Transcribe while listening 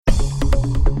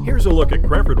Here's a look at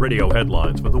Cranford Radio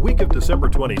headlines for the week of December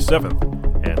 27th,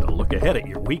 and a look ahead at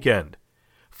your weekend.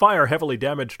 Fire heavily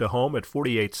damaged a home at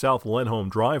 48 South Lenholm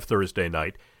Drive Thursday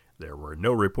night. There were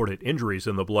no reported injuries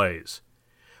in the blaze.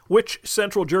 Which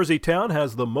Central Jersey town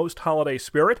has the most holiday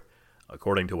spirit?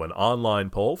 According to an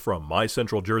online poll from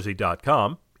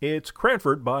mycentraljersey.com, it's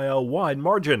Cranford by a wide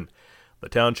margin. The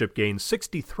township gained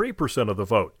 63% of the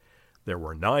vote. There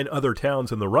were 9 other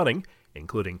towns in the running,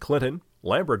 including Clinton,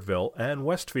 Lambertville, and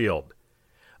Westfield.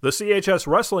 The CHS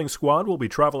wrestling squad will be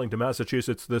traveling to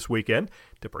Massachusetts this weekend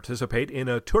to participate in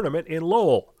a tournament in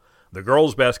Lowell. The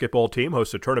girls' basketball team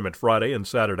hosts a tournament Friday and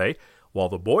Saturday, while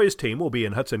the boys' team will be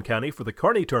in Hudson County for the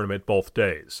Kearney tournament both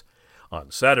days. On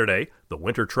Saturday, the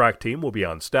winter track team will be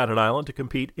on Staten Island to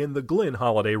compete in the Glynn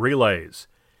Holiday Relays.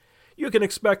 You can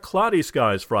expect cloudy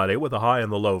skies Friday with a high in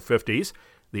the low 50s.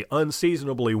 The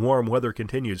unseasonably warm weather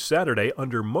continues Saturday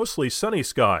under mostly sunny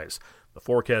skies. The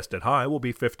forecasted high will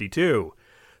be 52.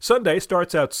 Sunday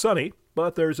starts out sunny,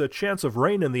 but there's a chance of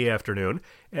rain in the afternoon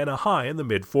and a high in the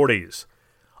mid-40s.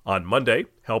 On Monday,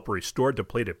 help restore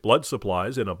depleted blood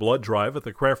supplies in a blood drive at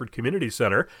the Cranford Community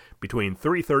Center between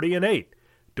 3:30 and 8.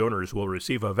 Donors will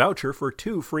receive a voucher for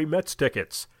 2 free Mets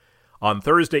tickets. On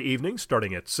Thursday evening,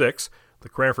 starting at 6, the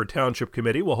Cranford Township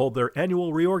Committee will hold their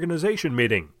annual reorganization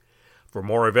meeting. For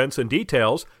more events and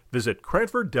details, visit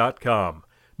Cranford.com.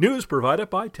 News provided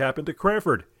by Tap into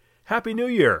Cranford. Happy New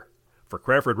Year! For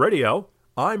Cranford Radio,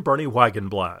 I'm Bernie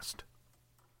Wagenblast.